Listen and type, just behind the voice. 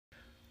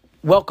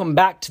Welcome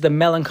back to the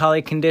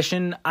Melancholy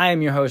Condition. I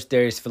am your host,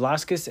 Darius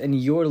Velasquez, and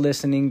you're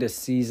listening to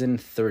Season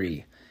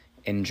 3.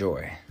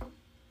 Enjoy.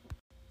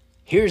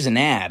 Here's an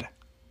ad.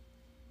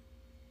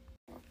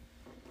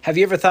 Have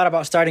you ever thought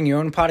about starting your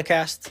own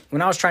podcast?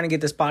 When I was trying to get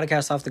this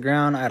podcast off the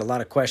ground, I had a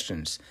lot of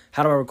questions.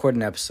 How do I record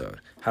an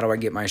episode? How do I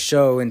get my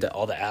show into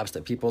all the apps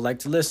that people like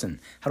to listen?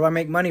 How do I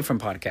make money from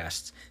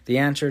podcasts? The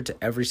answer to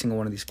every single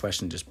one of these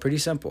questions is pretty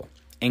simple.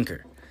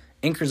 Anchor.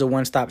 Anchor is a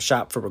one-stop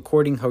shop for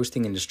recording,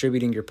 hosting, and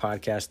distributing your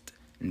podcast.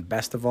 And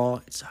best of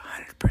all, it's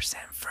 100%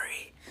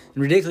 free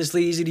and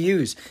ridiculously easy to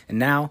use. And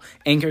now,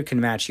 Anchor can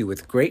match you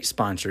with great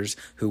sponsors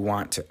who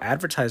want to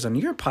advertise on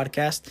your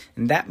podcast,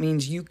 and that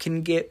means you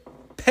can get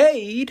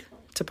paid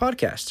to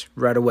podcast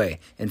right away.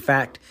 In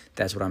fact,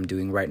 that's what I'm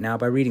doing right now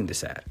by reading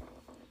this ad.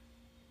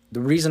 The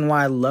reason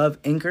why I love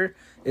Anchor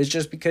is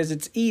just because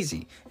it's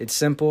easy. It's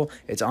simple.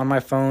 It's on my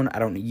phone. I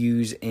don't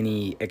use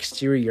any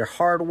exterior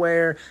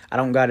hardware. I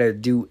don't got to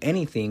do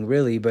anything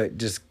really, but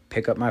just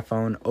pick up my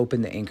phone,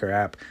 open the Anchor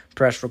app,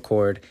 press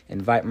record,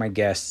 invite my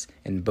guests,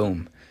 and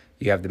boom,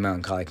 you have the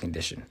Melancholy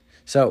Condition.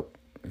 So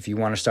if you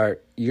want to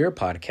start your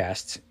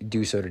podcast,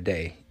 do so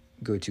today.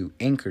 Go to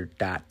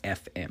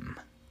anchor.fm.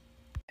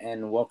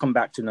 And welcome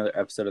back to another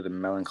episode of the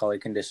Melancholy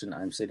Condition.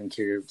 I'm sitting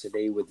here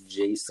today with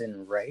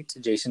Jason Wright.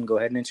 Jason, go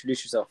ahead and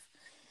introduce yourself.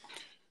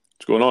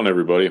 What's going on,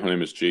 everybody? My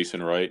name is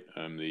Jason Wright.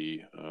 I'm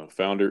the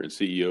founder and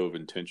CEO of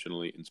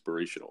Intentionally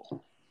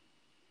Inspirational.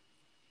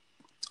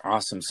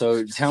 Awesome.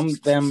 So tell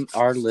them,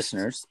 our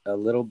listeners, a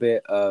little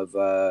bit of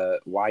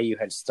why you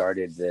had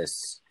started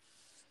this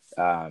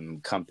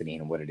company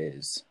and what it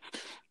is.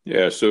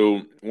 Yeah,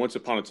 so once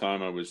upon a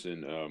time, I was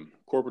in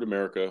corporate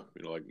America,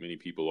 like many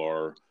people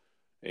are,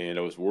 and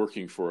I was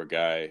working for a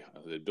guy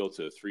that built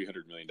a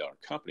 $300 million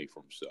company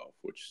for himself,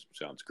 which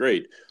sounds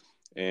great.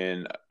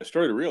 And I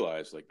started to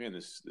realize, man,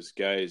 this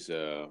guy's,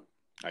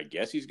 I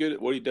guess he's good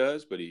at what he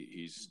does, but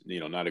he's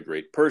not a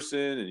great person.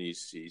 And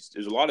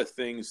there's a lot of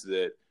things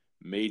that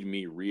made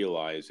me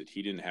realize that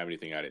he didn't have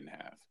anything I didn't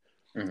have.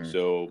 Mm-hmm.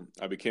 So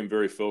I became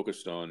very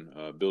focused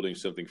on building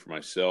something for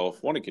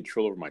myself, wanting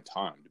control over my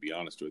time, to be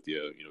honest with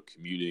you.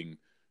 Commuting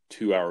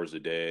 2 hours a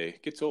day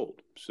gets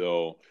old.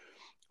 So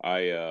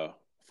I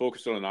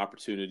focused on an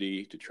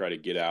opportunity to try to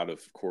get out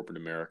of corporate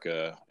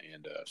America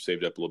and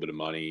saved up a little bit of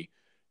money.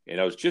 And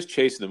I was just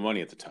chasing the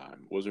money at the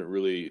time. Wasn't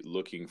really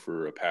looking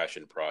for a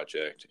passion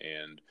project.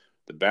 And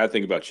the bad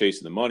thing about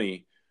chasing the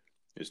money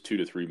is 2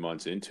 to 3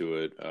 months into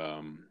it,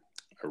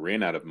 I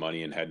ran out of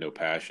money and had no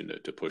passion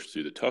to push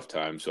through the tough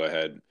times. So I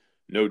had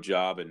no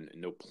job and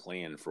no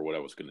plan for what I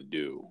was going to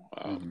do.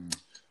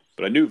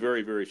 But I knew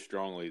very, very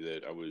strongly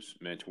that I was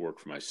meant to work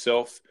for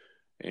myself,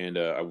 and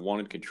I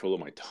wanted control of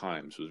my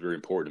time. So it was very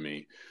important to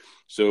me.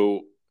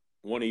 So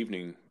one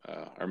evening,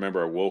 I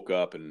remember I woke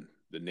up and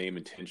the name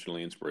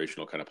Intentionally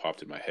Inspirational kind of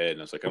popped in my head. And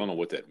I was like, I don't know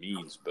what that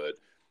means, but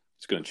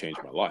it's going to change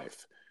my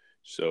life.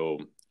 So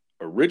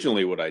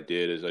originally what I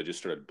did is I just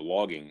started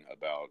blogging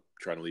about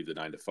trying to leave the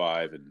 9 to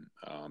 5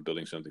 and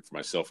building something for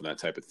myself and that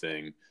type of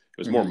thing. It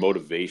was more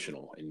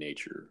motivational in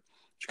nature,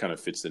 which kind of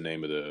fits the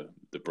name of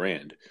the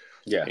brand.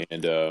 Yeah.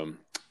 And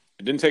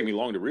it didn't take me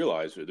long to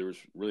realize that there was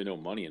really no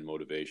money in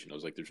motivation. I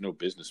was like, there's no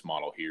business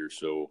model here.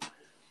 So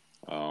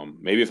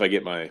maybe if I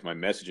get my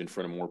message in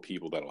front of more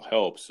people, that'll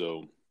help.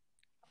 So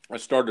I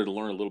started to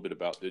learn a little bit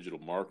about digital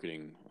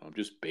marketing,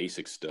 just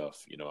basic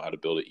stuff, how to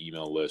build an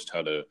email list,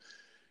 how to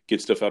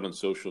get stuff out on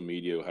social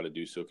media, how to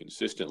do so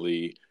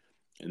consistently.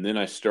 And then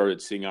I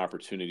started seeing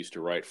opportunities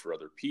to write for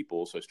other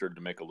people. So I started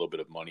to make a little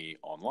bit of money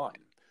online.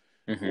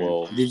 Mm-hmm.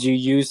 Well, did you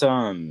use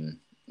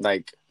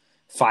like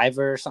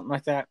Fiverr or something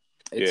like that?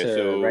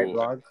 Write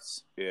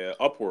blogs? Yeah,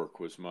 Upwork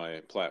was my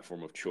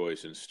platform of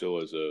choice and still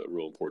is a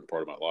real important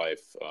part of my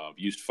life. I've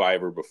used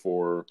Fiverr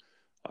before.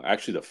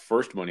 Actually, the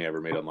first money I ever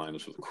made online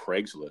was with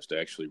Craigslist.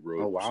 I actually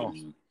wrote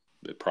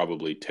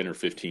probably 10 or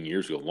 15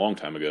 years ago, a long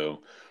time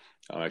ago.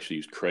 I actually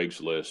used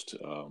Craigslist.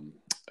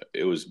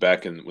 It was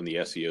back when the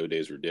SEO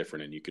days were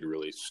different and you could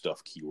really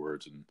stuff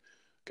keywords, and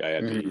guy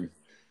had me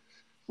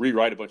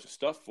rewrite a bunch of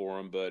stuff for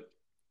him. But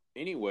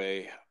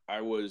anyway,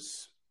 I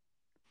was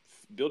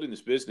building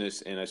this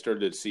business and I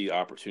started to see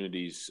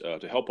opportunities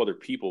to help other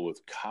people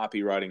with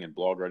copywriting and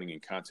blog writing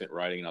and content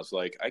writing. And I was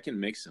like, I can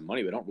make some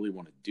money, but I don't really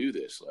want to do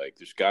this. Like,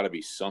 there's got to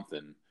be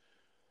something.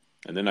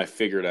 And then I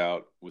figured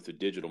out with the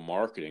digital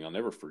marketing, I'll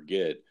never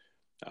forget,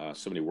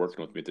 somebody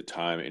working with me at the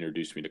time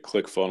introduced me to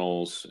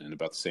ClickFunnels, and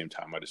about the same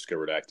time I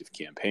discovered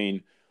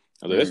ActiveCampaign.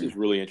 I thought, this is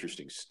really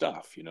interesting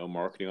stuff.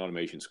 Marketing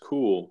automation's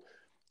cool.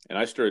 And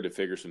I started to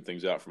figure some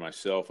things out for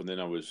myself. And then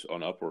I was on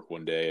Upwork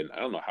one day, and I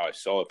don't know how I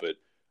saw it, but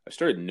I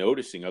started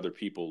noticing other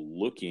people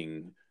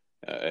looking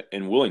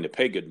and willing to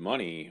pay good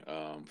money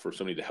for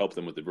somebody to help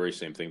them with the very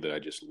same thing that I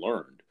just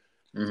learned.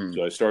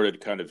 So I started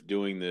kind of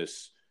doing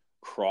this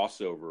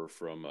crossover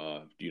from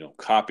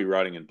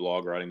copywriting and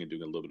blog writing and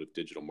doing a little bit of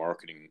digital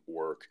marketing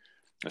work.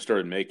 I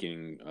started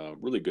making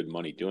really good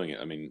money doing it.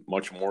 I mean,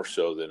 much more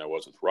so than I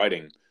was with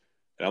writing,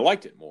 and I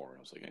liked it more. I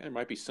was like, there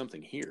might be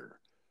something here.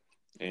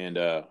 And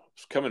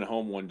was coming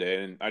home one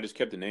day, and I just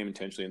kept the name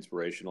Intentionally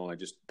Inspirational, and I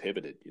just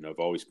pivoted. I've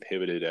always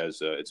pivoted as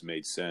it's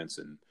made sense,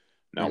 and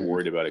not Mm-hmm.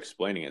 worried about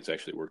explaining it. It's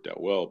actually worked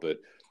out well. But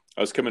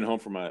I was coming home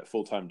from my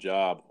full-time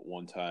job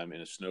one time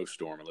in a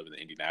snowstorm. I live in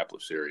the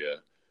Indianapolis area,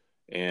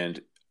 and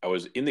I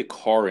was in the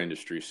car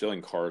industry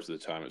selling cars at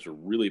the time. It was a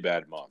really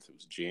bad month. It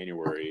was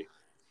January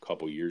a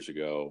couple years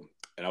ago,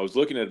 and I was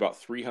looking at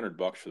about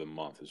 $300 for the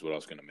month is what I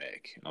was going to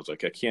make. And I was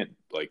like, I can't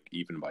like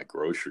even buy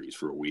groceries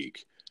for a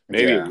week,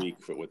 maybe a Yeah. week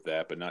with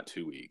that, but not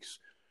 2 weeks.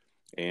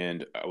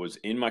 And I was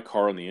in my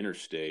car on the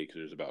interstate because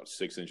there's about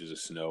 6 inches of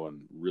snow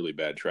and really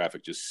bad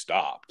traffic. Just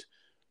stopped,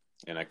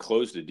 and I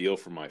closed a deal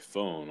for my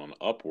phone on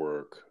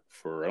Upwork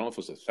for, I don't know if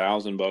it was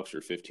 $1,000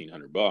 or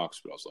 $1,500, but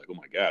I was like, oh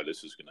my god,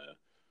 this is gonna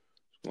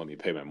let me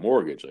pay my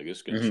mortgage. Like,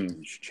 it's going to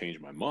Mm-hmm. change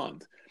my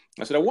month.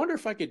 I said, I wonder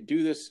if I could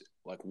do this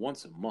like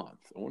once a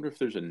month. I wonder if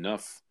there's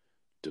enough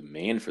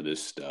demand for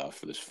this stuff,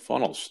 for this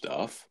funnel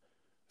stuff,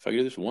 if I could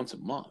do this once a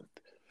month.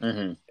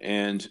 Mm-hmm.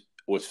 And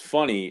what's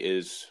funny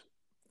is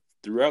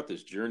throughout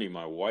this journey,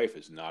 my wife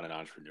is not an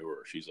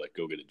entrepreneur. She's like,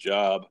 go get a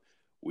job.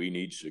 We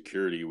need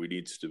security. We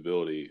need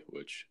stability,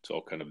 which it's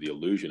all kind of the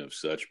illusion of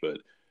such.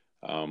 But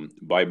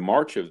by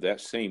March of that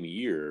same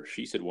year,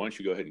 she said, why don't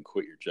you go ahead and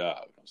quit your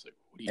job? And I was like,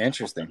 what are you talking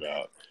Interesting.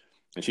 about?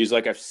 And she's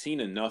like, I've seen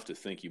enough to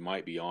think you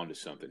might be onto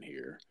something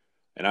here.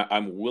 And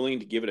I'm willing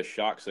to give it a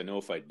shot because I know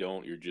if I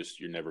don't, you're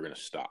never going to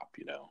stop,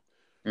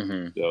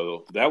 Mm-hmm.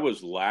 So that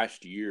was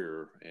last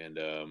year. And,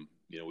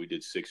 we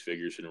did 6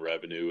 figures in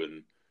revenue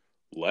and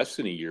less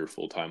than a year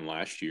full time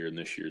last year. And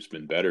this year's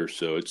been better.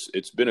 So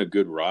it's been a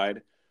good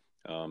ride.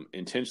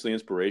 Intentionally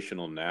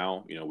Inspirational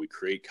now. We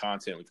create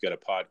content. We've got a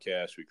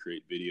podcast. We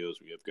create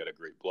videos. We have got a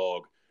great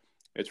blog.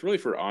 It's really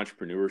for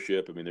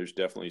entrepreneurship. I mean, there's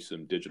definitely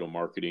some digital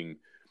marketing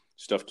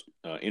stuff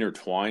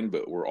intertwined,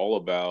 but we're all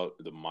about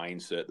the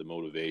mindset, the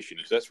motivation,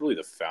 because that's really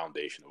the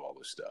foundation of all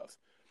this stuff.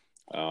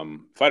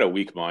 If I had a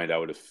weak mind, I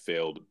would have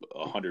failed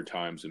 100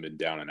 times and been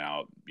down and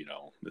out,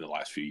 in the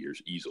last few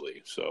years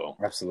easily. So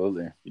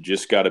Absolutely. you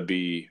just got to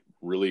be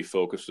really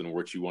focused on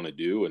what you want to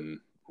do and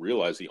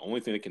realize the only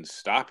thing that can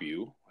stop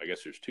you, I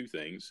guess there's two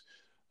things,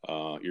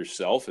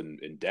 yourself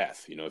and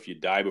death. If you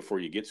die before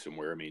you get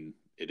somewhere, I mean,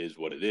 it is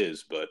what it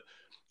is. But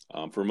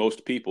for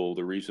most people,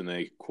 the reason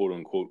they quote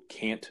unquote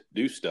can't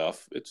do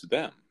stuff, it's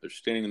them. They're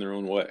standing in their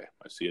own way.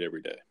 I see it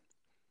every day.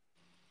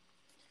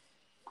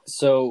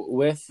 So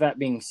with that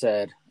being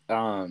said,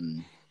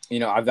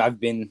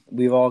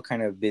 we've all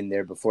kind of been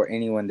there before.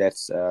 Anyone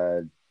that's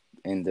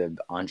in the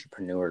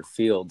entrepreneur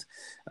field,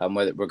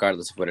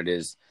 regardless of what it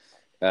is,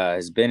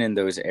 has been in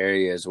those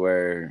areas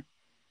where,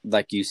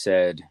 like you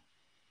said,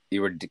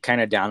 you were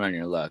kind of down on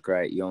your luck,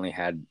 right? You only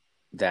had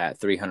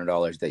that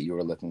 $300 that you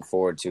were looking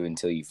forward to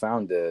until you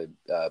found the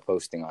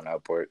posting on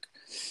Upwork.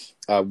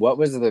 What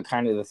was the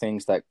kind of the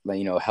things that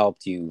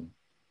helped you,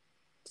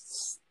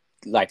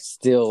 like,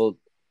 still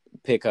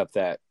pick up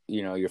that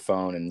your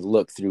phone and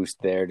look through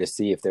there to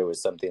see if there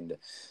was something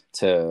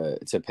to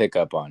pick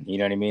up on? You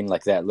know what I mean?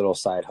 Like that little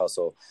side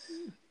hustle.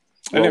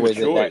 I didn't have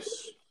a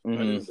choice. Mm-hmm.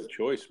 I didn't have a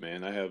choice,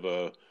 man. I have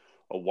a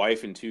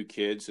wife and two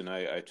kids, and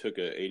I took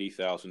a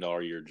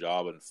 $80,000 a year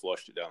job and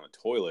flushed it down the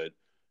toilet,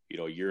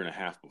 a year and a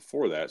half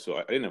before that. So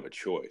I didn't have a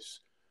choice.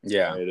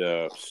 Yeah. I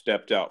had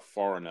stepped out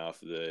far enough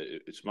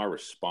that it's my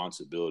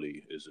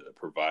responsibility as a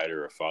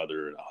provider, a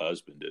father, and a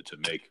husband to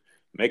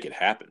make it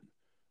happen.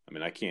 I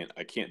mean, I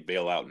can't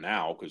bail out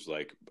now because,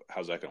 like,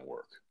 how's that going to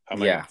work? How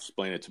am I going to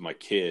explain it to my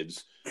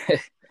kids?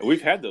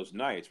 We've had those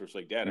nights where it's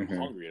like, Dad, I'm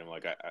hungry. And I'm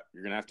like,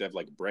 you're going to have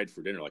like bread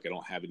for dinner. Like, I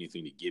don't have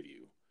anything to give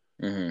you.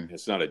 Mm-hmm.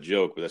 It's not a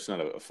joke, but that's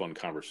not a fun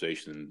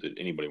conversation that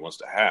anybody wants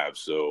to have.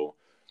 So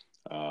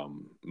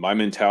my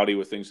mentality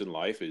with things in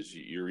life is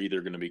you're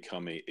either going to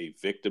become a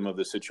victim of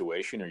the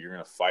situation or you're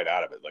going to fight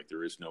out of it. Like,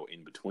 there is no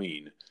in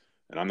between.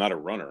 And I'm not a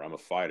runner. I'm a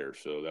fighter.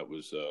 So that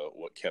was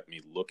what kept me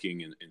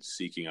looking and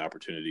seeking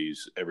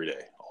opportunities every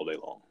day, all day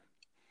long.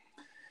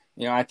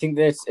 I think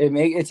that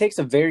it takes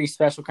a very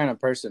special kind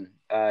of person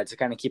to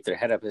kind of keep their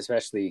head up,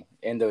 especially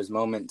in those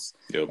moments.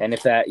 Yep. And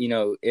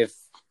if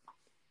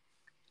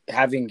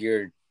having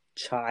your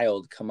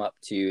child come up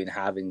to you and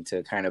having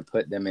to kind of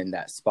put them in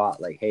that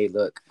spot, like, hey,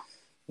 look,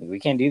 we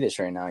can't do this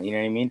right now. You know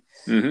what I mean?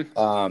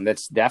 Mm-hmm.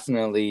 That's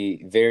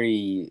definitely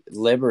very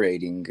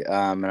liberating.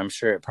 And I'm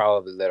sure it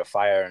probably lit a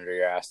fire under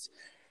your ass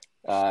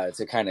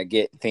to kind of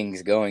get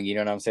things going. You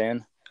know what I'm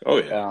saying? Oh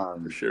yeah,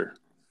 for sure.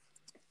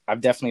 I've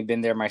definitely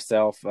been there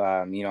myself.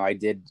 I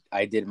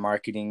did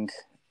marketing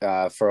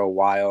for a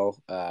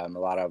while, a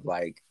lot of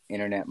like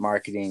internet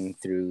marketing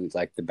through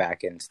like the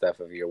back end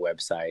stuff of your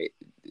website,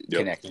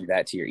 connecting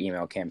that to your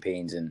email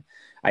campaigns. And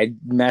I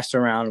messed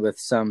around with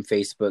some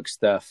Facebook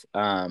stuff.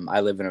 I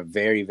live in a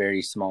very,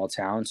 very small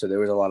town. So there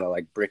was a lot of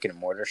like brick and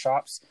mortar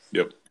shops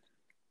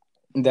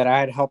that I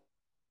had helped.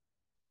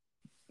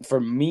 For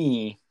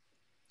me,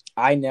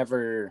 I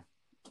never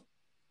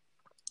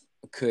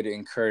could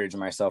encourage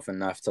myself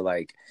enough to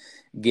like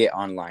get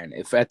online.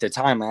 If at the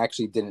time I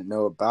actually didn't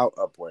know about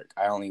Upwork,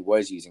 I only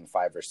was using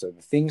Fiverr. So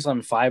the things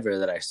on Fiverr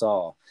that I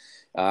saw,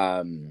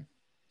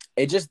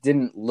 it just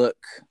didn't look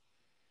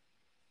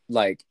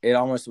like it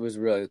almost was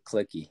really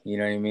cliquey. You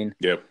know what I mean?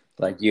 Yep.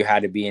 Like you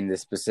had to be in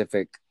this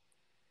specific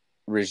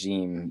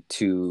regime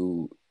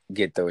to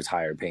get those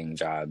higher paying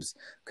jobs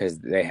because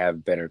they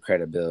have better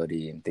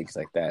credibility and things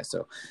like that.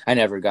 So I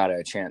never got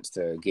a chance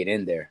to get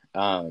in there.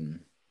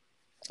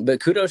 But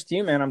kudos to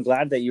you, man. I'm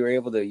glad that you were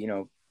able to, you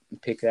know,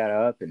 pick that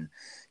up and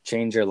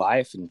change your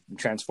life and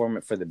transform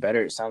it for the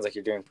better. It sounds like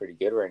you're doing pretty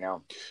good right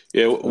now.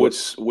 Yeah.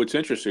 What's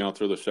interesting, I'll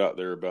throw this out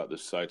there about the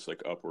sites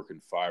like Upwork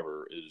and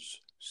Fiverr,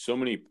 is so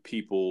many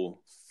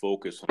people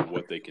focus on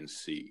what they can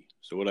see.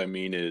 So what I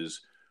mean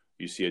is,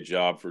 you see a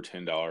job for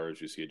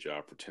 $10, you see a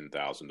job for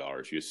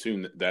 $10,000. You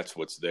assume that that's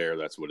what's there,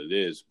 that's what it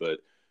is. But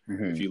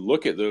if you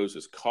look at those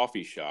as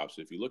coffee shops,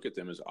 if you look at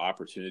them as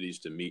opportunities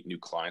to meet new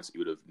clients that you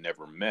would have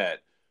never met,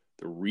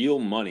 the real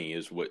money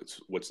is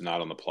what's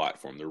not on the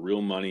platform. The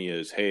real money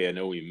is, hey, I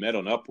know we met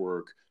on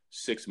Upwork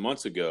 6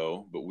 months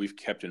ago, but we've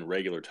kept in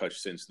regular touch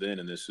since then,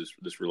 and this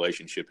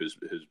relationship has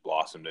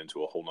blossomed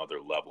into a whole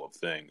nother level of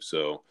things.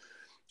 So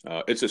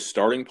it's a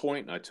starting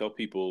point. And I tell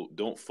people,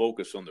 don't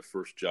focus on the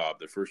first job.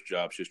 The first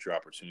job is just your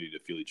opportunity to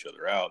feel each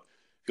other out.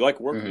 If you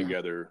like working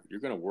together, you're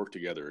going to work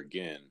together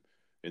again.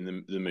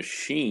 And the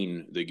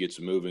machine that gets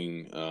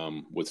moving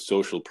with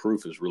social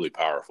proof is really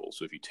powerful.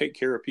 So if you take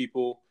care of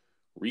people,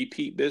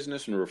 repeat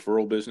business and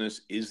referral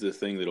business is the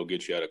thing that'll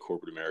get you out of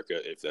corporate America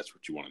if that's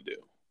what you want to do.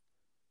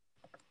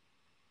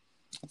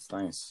 That's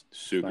nice.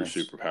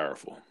 Super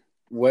powerful.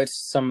 What's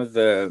some of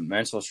the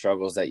mental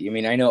struggles that you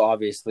mean? I know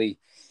obviously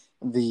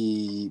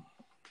the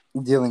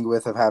dealing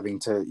with of having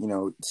to, you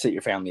know, sit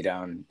your family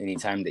down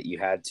anytime that you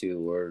had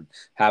to, or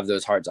have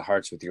those heart to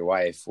hearts with your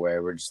wife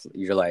where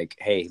you're like,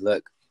 hey,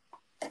 look,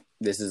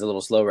 this is a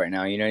little slow right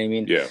now. You know what I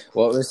mean? Yeah.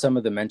 What were some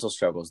of the mental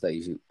struggles that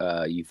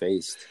you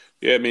faced?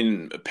 Yeah, I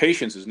mean,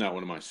 patience is not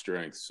one of my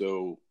strengths.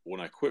 So when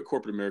I quit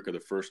corporate America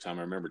the first time,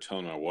 I remember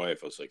telling my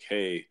wife, I was like,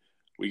 hey,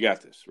 we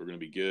got this. We're going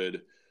to be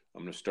good.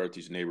 I'm going to start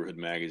these neighborhood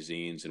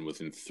magazines, and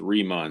within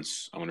 3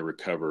 months, I'm going to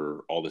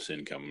recover all this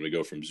income. I'm going to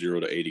go from 0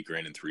 to 80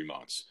 grand in 3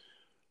 months.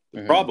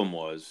 The problem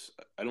was,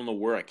 I don't know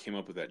where I came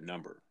up with that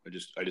number. I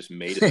just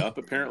made it up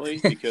apparently,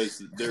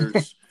 because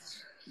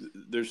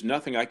there's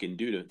nothing I can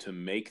do to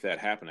make that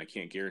happen. I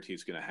can't guarantee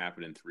it's going to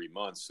happen in 3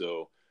 months.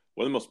 So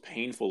one of the most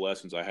painful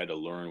lessons I had to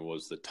learn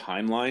was the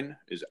timeline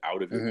is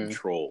out of your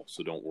control.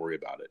 So don't worry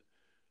about it.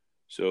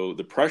 So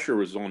the pressure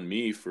was on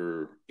me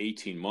for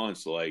 18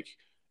 months. Like,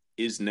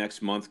 is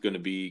next month going to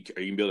be,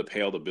 are you going to be able to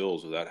pay all the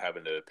bills without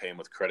having to pay them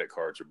with credit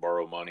cards or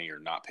borrow money or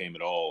not pay them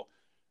at all?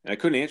 And I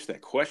couldn't answer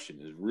that question.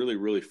 It was really,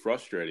 really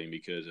frustrating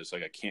because it's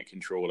like I can't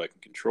control what I can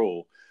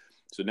control.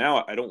 So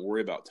now I don't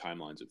worry about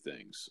timelines of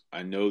things.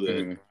 I know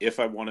that if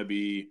I want to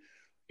be,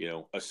 you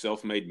know, a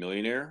self-made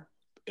millionaire,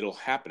 it'll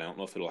happen. I don't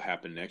know if it'll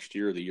happen next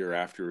year or the year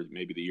after,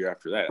 maybe the year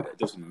after that. It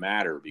doesn't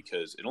matter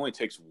because it only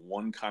takes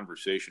one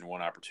conversation,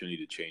 one opportunity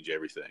to change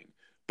everything.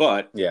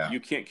 But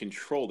you can't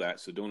control that,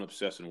 so don't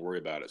obsess and worry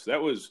about it. So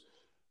that was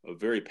a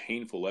very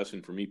painful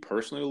lesson for me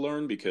personally to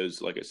learn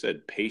because, like I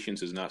said,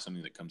 patience is not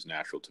something that comes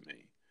natural to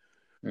me.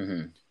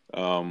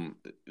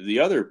 The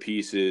other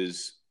piece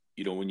is,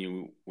 you know,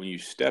 when you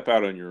step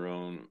out on your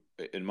own,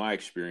 in my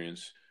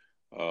experience,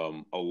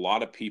 a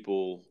lot of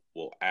people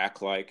will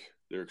act like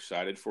they're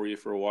excited for you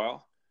for a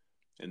while.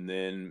 And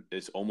then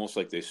it's almost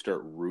like they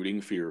start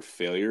rooting for your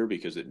failure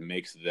because it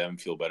makes them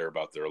feel better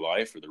about their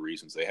life or the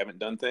reasons they haven't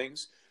done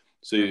things.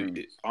 So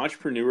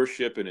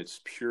entrepreneurship in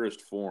its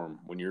purest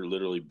form, when you're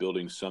literally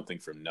building something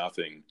from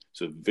nothing,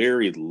 it's a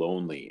very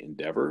lonely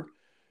endeavor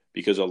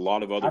because a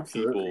lot of other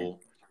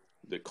people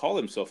that call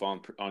themselves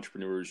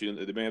entrepreneurs, you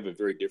know, they may have a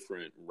very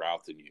different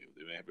route than you.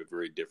 They may have a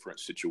very different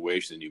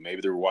situation than you.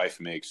 Maybe their wife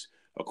makes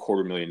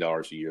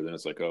 $250,000 a year. Then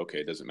it's like,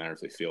 okay, it doesn't matter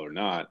if they fail or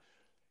not.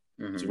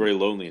 It's a very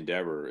lonely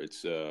endeavor.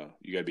 It's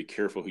you got to be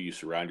careful who you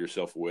surround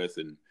yourself with,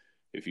 and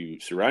if you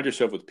surround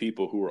yourself with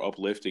people who are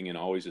uplifting and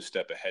always a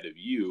step ahead of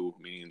you,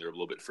 meaning they're a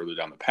little bit further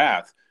down the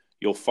path,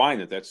 you'll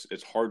find that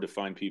it's hard to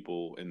find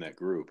people in that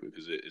group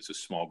because it's a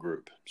small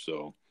group.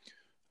 So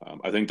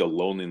I think the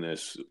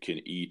loneliness can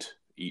eat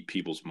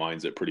people's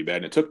minds up pretty bad.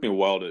 And it took me a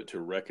while to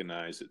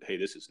recognize that, hey,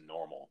 this is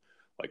normal.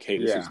 Like, hey,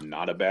 this is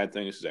not a bad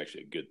thing. This is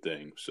actually a good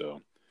thing.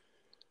 So.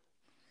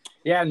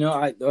 Yeah,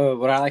 no,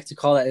 what I like to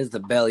call that is the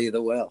belly of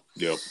the whale.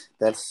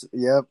 That's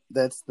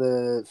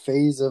the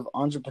phase of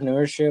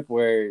entrepreneurship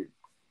where,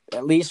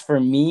 at least for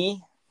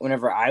me,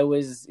 whenever I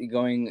was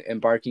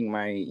embarking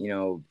my, you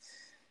know,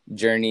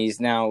 journeys.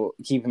 Now,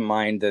 keep in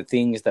mind the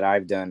things that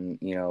I've done,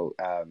 you know,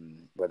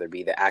 whether it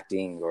be the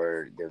acting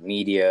or the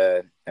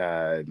media,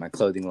 my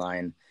clothing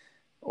line,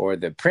 or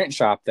the print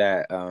shop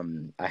that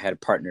I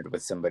had partnered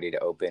with somebody to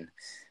open.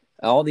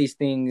 All these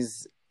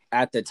things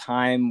at the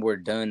time were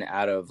done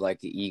out of like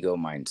the ego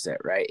mindset,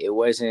 right? It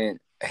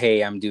wasn't,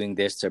 hey, I'm doing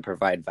this to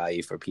provide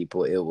value for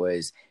people. It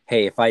was,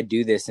 hey, if I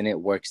do this and it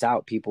works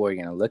out, people are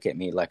going to look at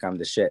me like I'm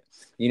the shit.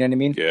 You know what I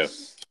mean? Yeah.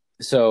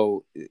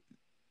 So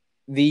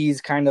these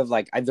kind of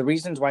like the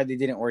reasons why they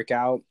didn't work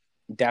out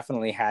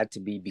definitely had to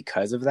be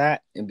because of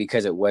that and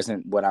because it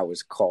wasn't what I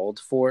was called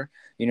for.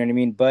 You know what I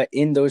mean? But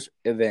in those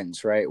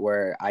events, right,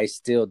 where I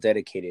still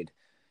dedicated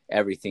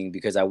everything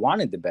because I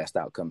wanted the best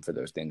outcome for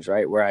those things,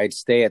 right? Where I'd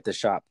stay at the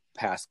shop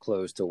past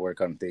close to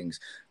work on things,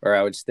 or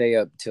I would stay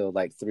up till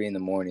like 3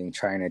 a.m.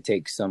 trying to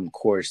take some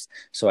course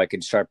so I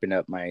could sharpen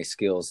up my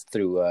skills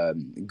through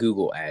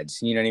Google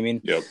ads. You know what I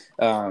mean?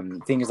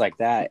 Yep. Things like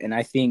that. And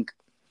I think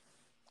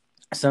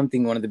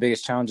one of the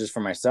biggest challenges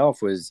for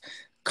myself was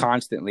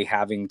constantly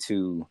having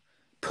to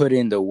put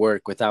in the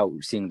work without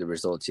seeing the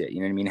results yet. You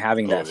know what I mean?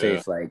 Having that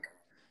faith, like,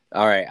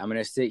 all right, I'm going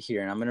to sit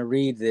here and I'm going to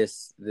read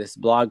this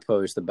blog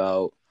post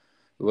about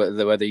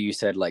whether you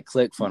said like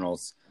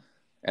ClickFunnels,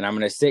 and I'm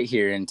going to sit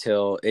here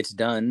until it's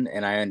done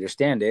and I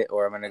understand it,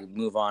 or I'm going to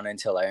move on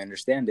until I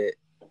understand it.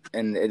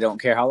 And I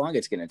don't care how long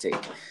it's going to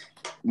take.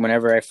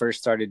 Whenever I first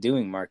started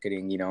doing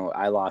marketing, you know,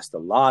 I lost a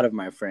lot of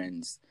my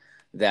friends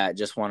that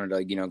just wanted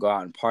to, you know, go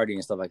out and party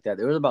and stuff like that.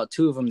 There was about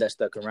 2 of them that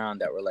stuck around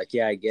that were like,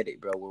 yeah, I get it,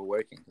 bro. We're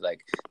working.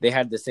 Like, they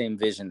had the same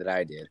vision that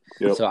I did.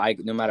 Yep. So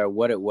no matter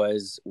what it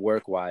was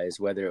work wise,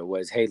 whether it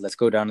was, hey, let's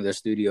go down to the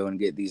studio and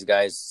get these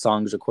guys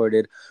songs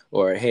recorded,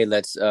 or, hey,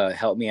 let's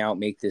help me out,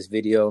 make this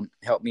video,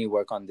 help me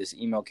work on this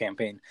email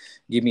campaign,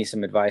 give me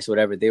some advice,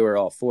 whatever, they were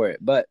all for it.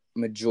 But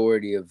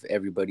majority of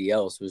everybody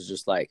else was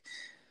just like,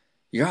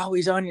 you're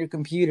always on your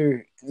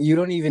computer. You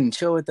don't even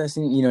chill with us.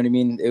 You know what I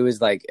mean? It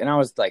was like, and I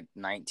was like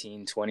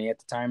 19, 20 at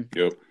the time.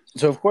 Yep.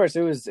 So of course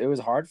it was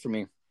hard for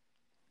me.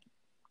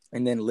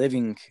 And then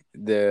living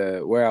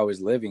where I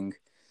was living,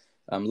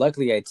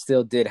 luckily I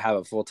still did have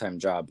a full-time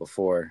job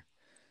before,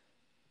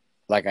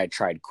 like, I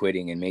tried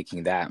quitting and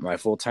making that my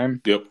full-time.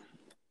 Yep.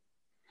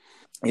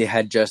 It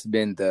had just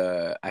been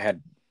I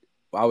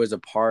was a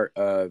part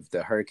of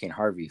the Hurricane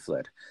Harvey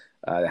flood.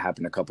 That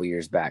happened a couple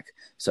years back.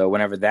 So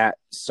whenever that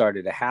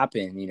started to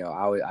happen, you know,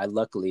 I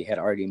luckily had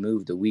already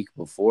moved a week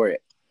before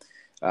it,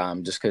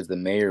 just because the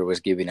mayor was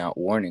giving out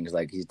warnings,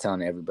 like he's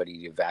telling everybody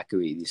to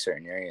evacuate these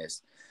certain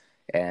areas.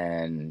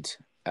 And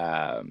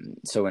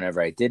so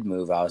whenever I did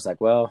move, I was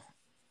like, well,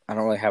 I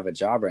don't really have a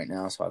job right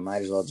now, so I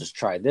might as well just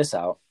try this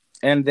out.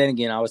 And then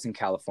again, I was in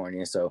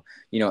California, so,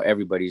 you know,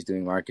 everybody's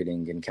doing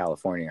marketing in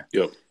California.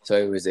 Yep. So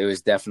it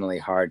was definitely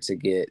hard to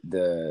get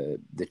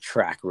the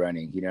track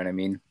running. You know what I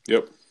mean?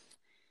 Yep.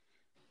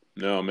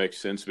 No, it makes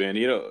sense, man.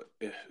 You know,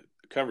 the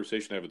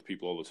conversation I have with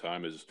people all the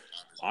time is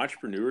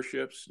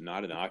entrepreneurship's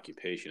not an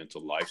occupation. It's a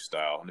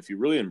lifestyle. And if you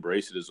really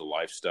embrace it as a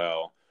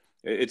lifestyle,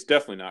 it's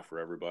definitely not for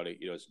everybody.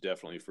 You know, it's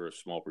definitely for a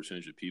small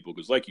percentage of people.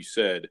 Because like you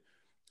said,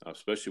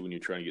 especially when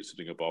you're trying to get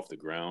something up off the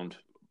ground,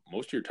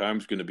 most of your time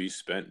is going to be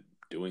spent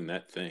doing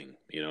that thing.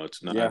 You know,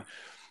 it's not,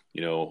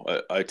 you know,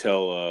 I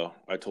told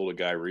a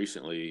guy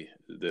recently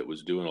that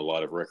was doing a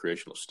lot of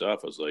recreational stuff.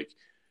 I was like,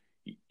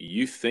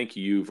 you think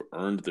you've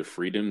earned the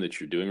freedom that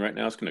you're doing right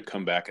now? It's going to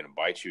come back and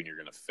bite you and you're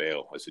going to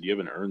fail. I said, you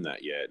haven't earned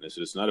that yet. And I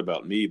said, it's not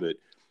about me, but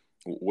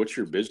what's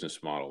your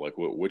business model? Like,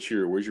 where's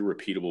your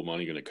repeatable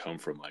money going to come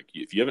from? Like,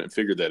 if you haven't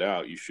figured that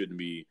out, you shouldn't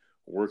be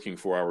working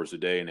 4 hours a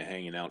day and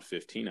hanging out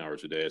 15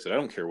 hours a day. I said, I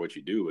don't care what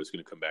you do. It's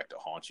going to come back to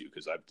haunt you,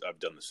 because I've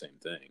done the same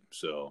thing.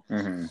 So,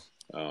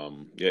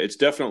 yeah, it's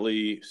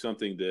definitely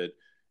something that,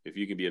 if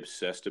you can be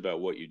obsessed about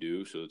what you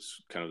do, so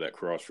it's kind of that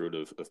crossroad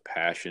of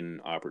passion,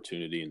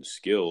 opportunity, and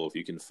skill. If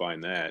you can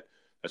find that,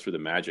 that's where the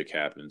magic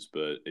happens.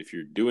 But if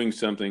you're doing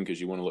something because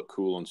you want to look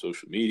cool on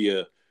social media,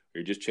 or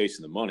you're just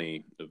chasing the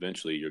money,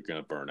 eventually you're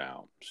going to burn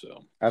out.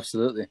 So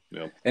absolutely.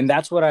 Yep. And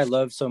that's what I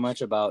love so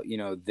much about, you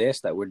know,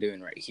 this that we're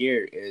doing right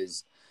here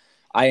is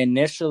I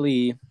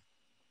initially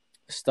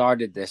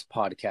started this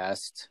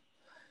podcast.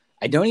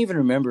 I don't even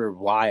remember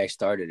why I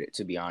started it,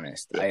 to be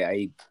honest. Yep.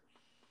 I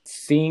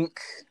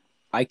think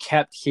I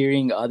kept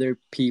hearing other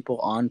people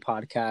on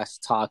podcasts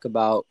talk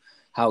about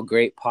how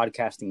great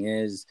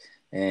podcasting is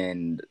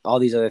and all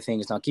these other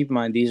things. Now, keep in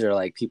mind, these are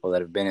like people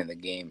that have been in the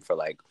game for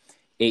like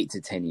 8 to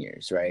 10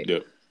 years, right?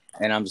 Yep.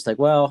 And I'm just like,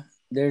 well,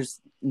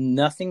 there's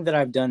nothing that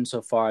I've done so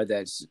far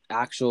that's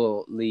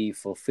actually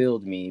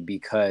fulfilled me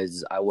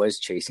because I was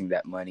chasing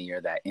that money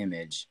or that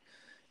image.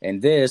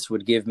 And this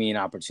would give me an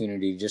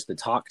opportunity just to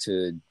talk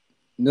to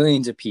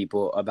millions of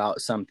people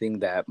about something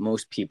that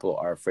most people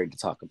are afraid to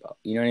talk about.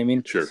 You know what I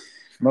mean? Sure.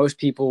 Most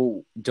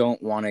people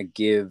don't want to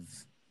give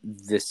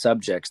the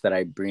subjects that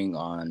I bring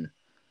on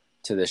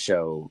to the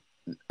show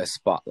a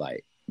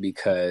spotlight,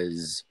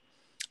 because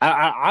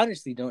I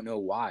honestly don't know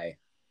why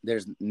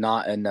there's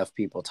not enough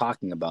people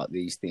talking about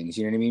these things.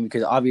 You know what I mean?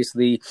 Because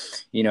obviously,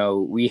 you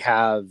know, we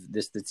have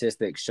the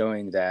statistics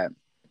showing that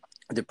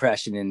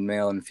depression in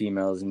male and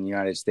females in the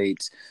United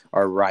States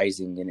are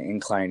rising and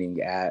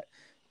inclining at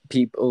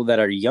people that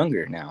are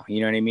younger now.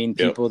 You know what I mean?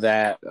 Yep. People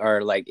that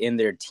are like in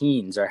their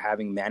teens are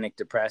having manic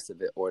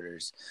depressive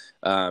orders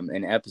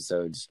and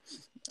episodes.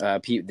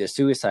 The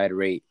suicide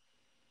rate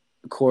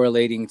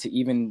correlating to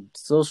even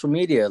social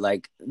media,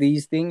 like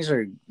these things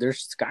they're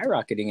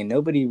skyrocketing and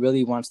nobody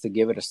really wants to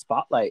give it a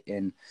spotlight.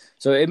 And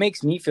so it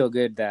makes me feel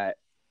good that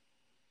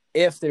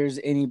if there's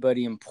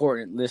anybody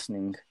important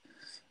listening,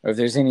 or if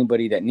there's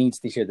anybody that needs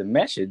to hear the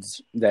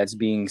message that's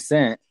being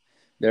sent,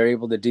 they're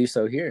able to do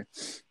so here.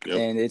 Yep.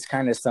 And it's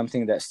kind of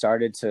something that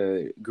started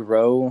to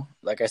grow.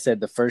 Like I said,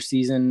 the first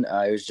season,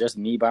 it was just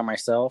me by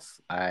myself.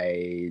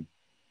 I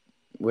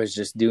was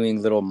just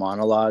doing little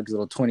monologues,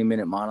 little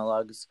 20-minute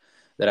monologues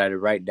that I had to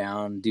write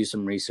down, do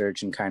some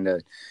research, and kind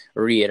of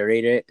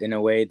reiterate it in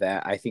a way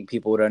that I think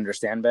people would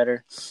understand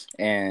better.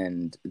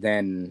 And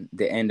then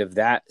the end of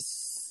that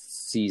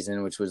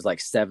season, which was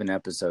like 7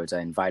 episodes, I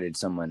invited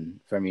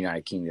someone from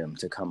United Kingdom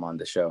to come on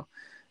the show.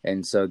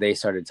 And so they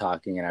started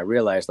talking, and I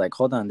realized, like,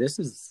 hold on, this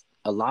is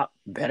a lot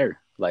better,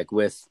 like,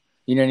 with,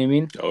 you know what I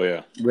mean? Oh,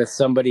 yeah. With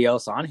somebody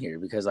else on here,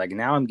 because, like,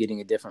 now I'm getting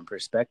a different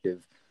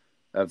perspective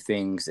of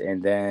things.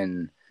 And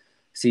then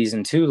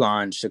season 2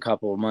 launched a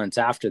couple of months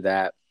after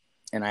that,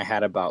 and I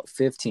had about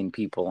 15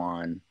 people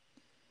on.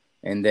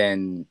 And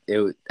then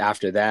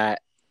after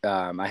that,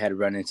 I had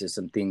run into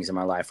some things in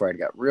my life where I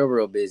got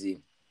real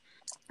busy.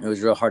 It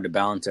was real hard to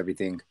balance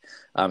everything.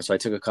 So I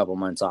took a couple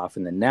months off.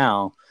 And then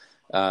now,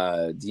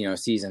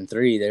 season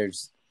 3,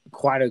 there's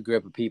quite a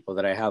group of people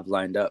that I have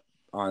lined up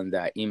on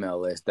that email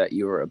list that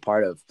you were a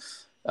part of,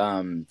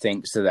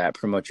 thanks to that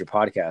Promote Your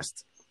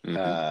Podcast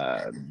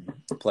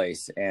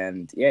place.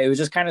 And yeah, it was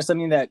just kind of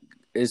something that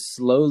is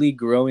slowly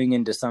growing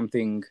into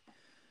something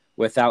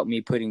without me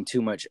putting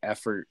too much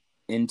effort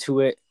into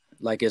it.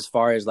 Like, as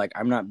far as, like,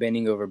 I'm not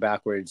bending over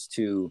backwards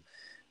to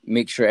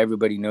make sure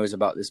everybody knows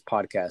about this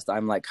podcast.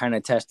 I'm, like, kind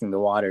of testing the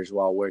waters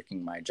while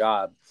working my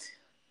job,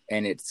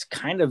 and it's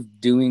kind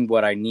of doing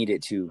what I need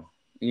it to.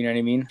 You know what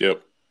I mean?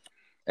 Yep.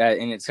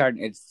 And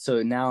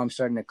so now I'm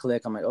starting to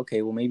click. I'm like,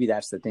 okay, well, maybe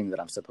that's the thing that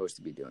I'm supposed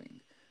to be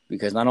doing,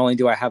 because not only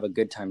do I have a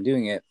good time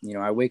doing it,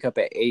 I wake up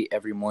at 8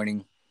 every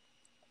morning,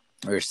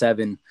 or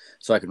 7,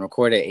 so I can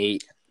record at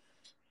 8.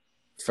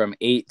 From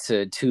 8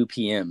 to 2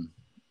 p.m.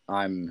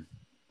 I'm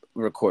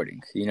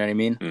recording. You know what I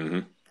mean? Mm-hmm.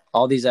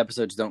 All these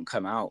episodes don't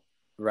come out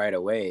right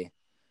away.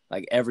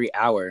 Like, every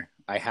hour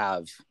I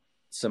have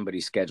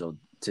somebody scheduled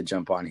to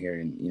jump on here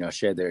and,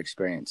 share their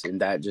experience. And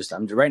that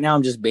right now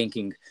I'm just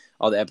banking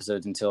all the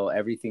episodes until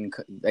everything,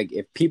 like,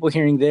 if people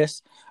hearing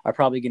this are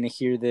probably going to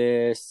hear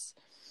this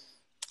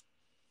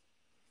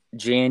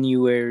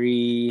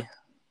January,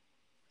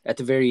 at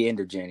the very end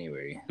of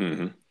January.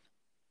 Mm-hmm.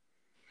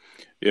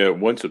 Yeah,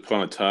 once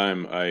upon a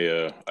time,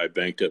 I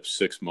banked up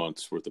 6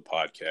 months worth of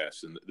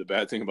podcasts, and the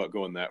bad thing about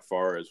going that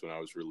far is when I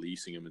was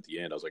releasing them at the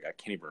end, I was like, I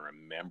can't even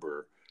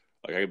remember.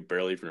 Like, I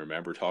barely even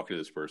remember talking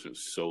to this person. It was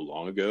so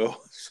long ago.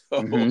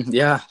 So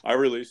yeah, I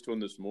released one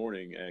this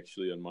morning,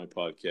 actually, on my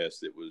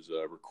podcast. It was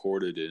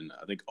recorded in,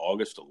 I think,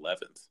 August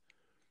 11th.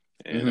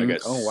 And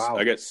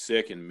I got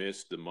sick and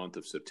missed the month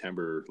of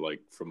September, like,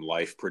 from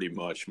life pretty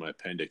much. My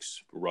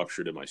appendix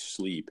ruptured in my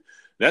sleep.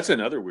 That's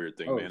another weird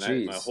thing,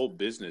 man. My whole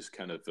business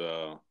kind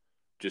of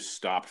just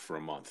stopped for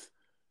a month,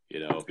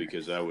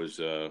 because I was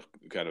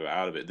kind of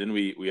out of it. Then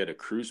we had a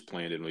cruise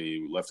planned, and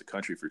we left the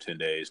country for 10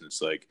 days, and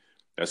it's like,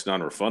 that's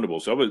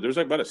non-refundable. So there's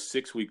like about a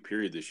 6-week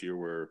period this year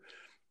where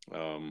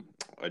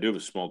I do have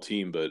a small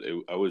team, but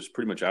I was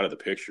pretty much out of the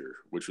picture,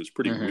 which was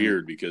pretty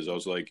weird, because I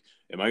was like,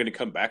 am I going to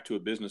come back to a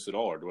business at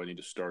all, or do I need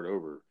to start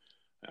over?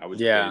 I would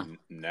say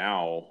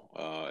now,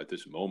 at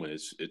this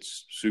moment,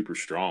 it's super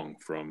strong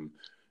from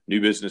new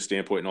business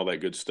standpoint and all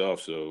that good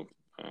stuff. So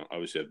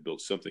obviously I've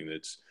built something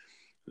that's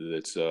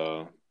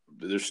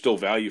there's still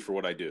value for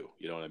what I do.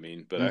 You know what I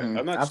mean? But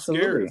I'm not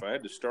scared. If I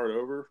had to start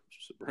over,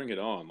 just bring it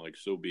on. Like,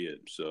 so be it.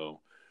 So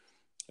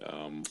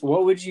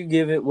what would you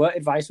give it? What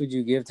advice would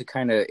you give to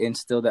kind of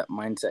instill that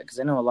mindset? Because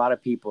I know a lot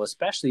of people,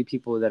 especially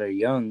people that are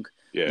young,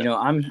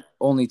 I'm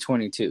only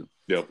 22.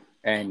 Yep.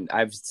 And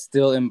I've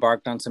still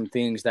embarked on some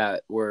things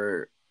that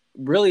were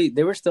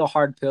they were still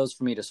hard pills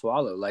for me to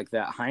swallow. Like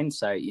that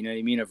hindsight, you know what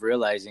I mean? Of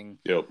realizing,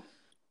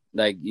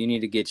 like, you need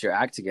to get your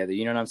act together.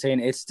 You know what I'm saying?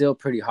 It's still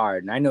pretty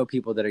hard. And I know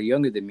people that are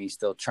younger than me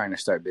still trying to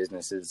start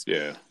businesses.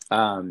 Yeah.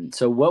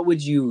 So what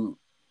would you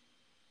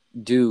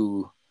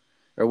do,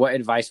 or what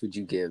advice would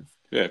you give?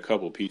 Yeah, a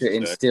couple pieces to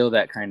instill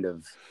that kind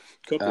of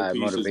pieces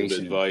motivation.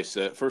 of advice.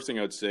 First thing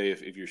I would say,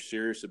 if you're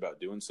serious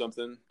about doing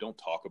something, don't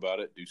talk about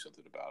it. Do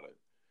something about it.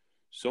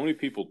 So many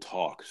people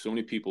talk. So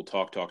many people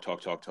talk.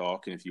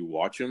 And if you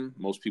watch them,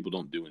 most people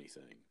don't do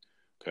anything.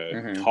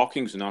 Okay.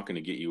 Talking's not going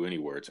to get you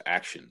anywhere. It's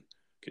action.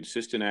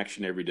 Consistent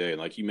action every day.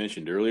 And like you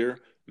mentioned earlier,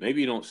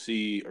 maybe you don't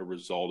see a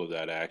result of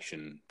that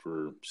action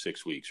for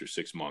 6 weeks or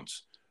 6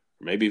 months,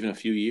 or maybe even a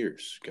few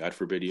years. God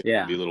forbid you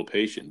have to be a little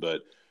patient.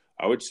 But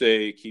I would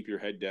say keep your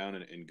head down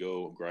and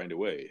go grind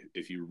away.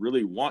 If you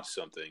really want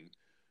something,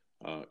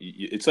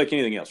 it's like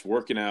anything else,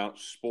 working out,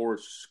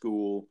 sports,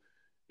 school.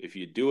 If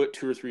you do it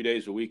 2 or 3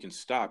 days a week and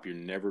stop, you're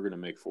never going to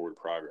make forward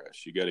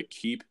progress. You got to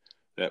keep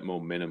that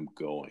momentum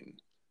going.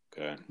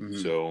 Okay.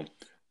 So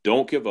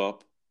don't give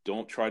up.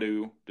 Don't try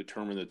to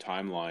determine the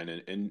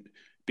timeline, and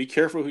be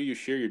careful who you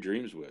share your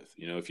dreams with.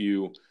 If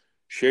you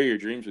share your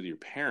dreams with your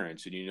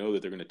parents and you know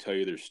that they're going to tell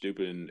you they're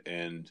stupid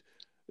and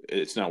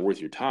it's not worth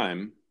your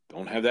time,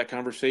 don't have that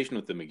conversation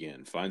with them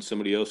again. Find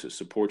somebody else that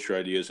supports your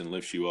ideas and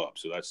lifts you up.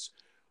 So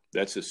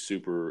that's a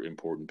super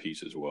important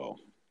piece as well.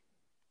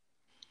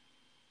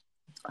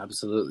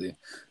 Absolutely.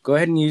 Go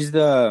ahead and use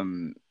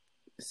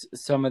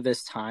some of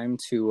this time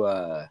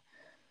to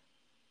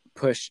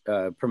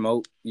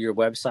promote your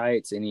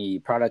websites, any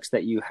products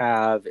that you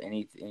have,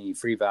 any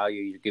free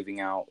value you're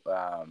giving out.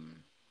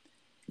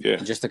 Yeah.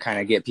 just to kind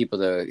of get people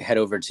to head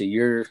over to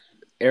your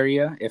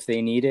area if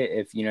they need it,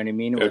 if you know what I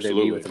mean, whether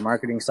Absolutely. it be with the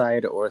marketing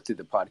side or through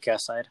the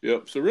podcast side.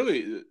 Yep. So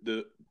really,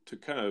 to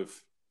kind of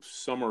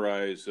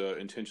summarize,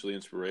 intentionally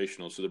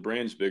inspirational. So the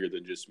brand's bigger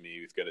than just me.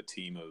 We've got a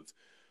team of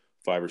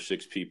 5 or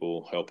 6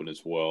 people helping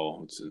as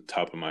well. It's the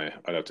top of my.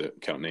 I'd have to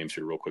count names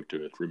here real quick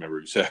to remember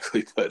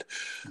exactly, but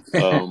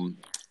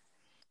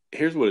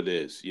here's what it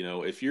is. You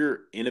know, if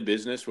you're in a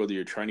business, whether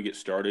you're trying to get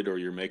started or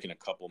you're making a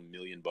couple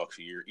 $1,000,000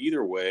 a year,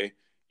 either way,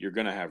 you're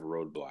going to have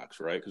roadblocks,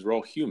 right? Because we're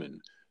all human.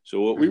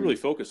 So what we really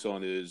focus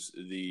on is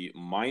the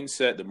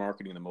mindset, the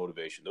marketing, and the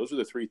motivation. Those are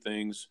the 3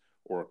 things,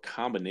 or a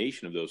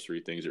combination of those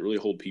 3 things, that really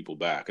hold people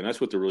back. And that's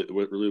what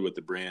what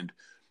the brand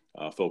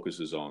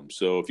focuses on.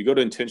 So if you go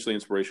to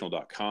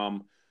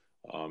intentionallyinspirational.com,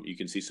 you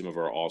can see some of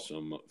our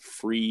awesome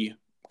free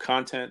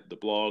content, the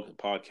blog, the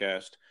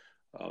podcast.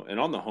 And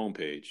on the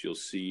homepage, you'll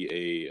see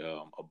a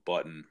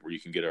button where you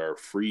can get our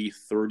free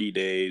 30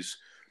 days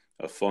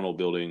of funnel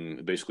building,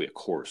 basically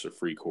a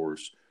free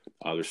course.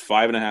 There's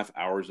 5.5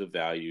 hours of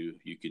value.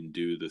 You can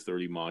do the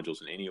 30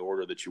 modules in any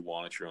order that you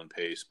want at your own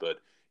pace. But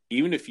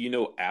even if you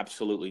know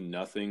absolutely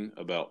nothing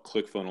about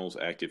ClickFunnels,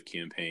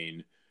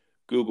 ActiveCampaign,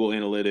 Google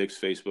Analytics,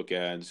 Facebook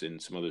ads,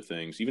 and some other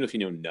things, even if you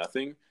know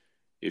nothing,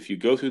 if you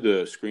go through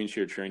the screen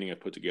share training I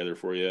put together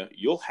for you,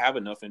 you'll have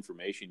enough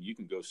information. You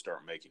can go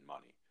start making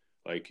money.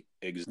 Like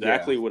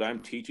exactly what I'm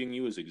teaching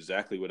you is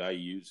exactly what I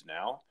use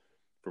now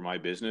for my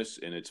business,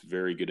 and it's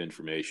very good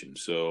information.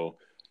 So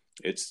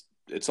it's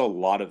a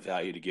lot of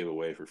value to give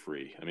away for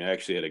free. I mean, I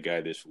actually had a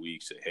guy this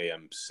week say, "Hey,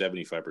 I'm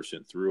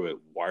 75% through it.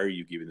 Why are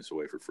you giving this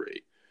away for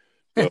free?"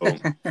 So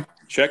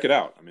check it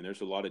out. I mean,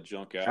 there's a lot of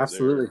junk out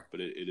there, but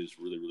it is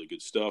really, really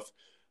good stuff.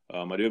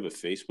 I do have a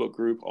Facebook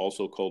group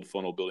also called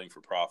Funnel Building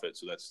for Profit.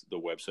 So that's the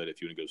website if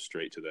you want to go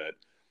straight to that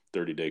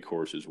 30-day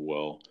course as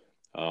well.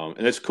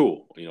 And that's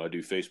cool. You know, I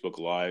do Facebook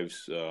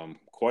Lives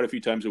quite a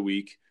few times a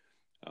week.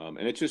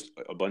 And it's just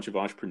a bunch of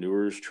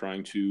entrepreneurs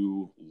trying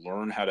to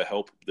learn how to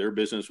help their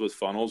business with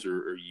funnels,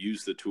 or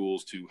use the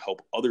tools to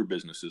help other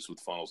businesses with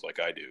funnels like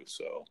I do.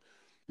 So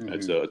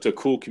it's a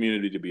cool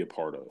community to be a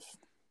part of.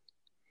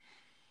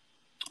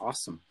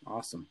 Awesome.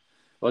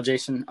 Well,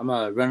 Jason, I'm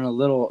running a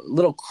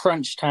little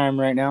crunch time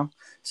right now,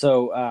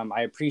 so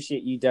I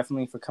appreciate you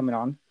definitely for coming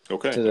on to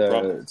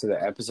the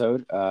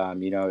episode.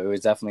 You know, it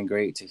was definitely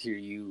great to hear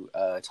you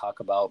talk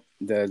about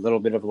the little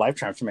bit of life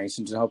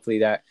transformations, and hopefully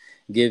that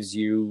gives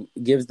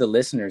the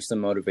listeners some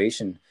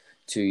motivation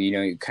to, you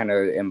know, kind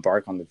of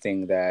embark on the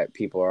thing that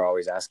people are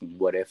always asking,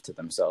 what if, to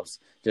themselves,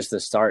 just to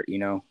start. You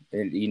know,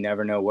 you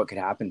never know what could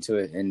happen to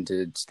it, and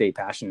to stay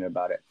passionate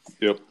about it.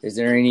 Yep. Is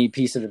there any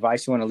piece of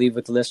advice you want to leave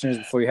with the listeners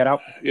before you head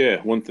out?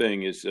 Yeah. One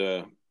thing is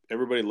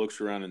everybody looks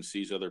around and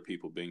sees other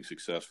people being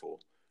successful,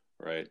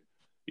 right?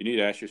 You need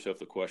to ask yourself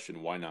the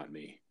question, why not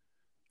me?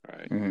 All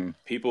right.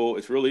 People,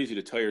 it's real easy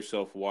to tell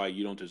yourself why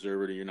you don't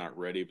deserve it or you're not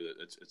ready, but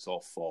it's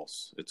all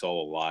false. It's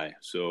all a lie.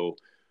 So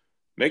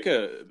make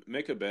a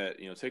bet,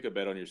 you know, take a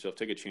bet on yourself,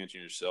 take a chance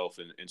on yourself,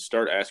 and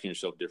start asking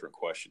yourself different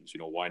questions. You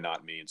know, why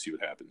not me, and see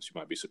what happens. You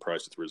might be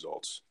surprised at the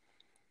results.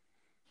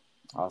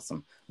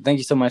 Awesome. Thank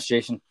you so much,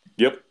 Jason.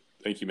 Yep.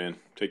 Thank you, man.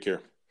 Take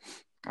care.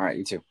 All right.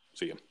 You too.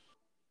 See ya.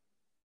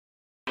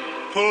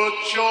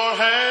 Put your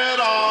head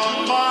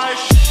on my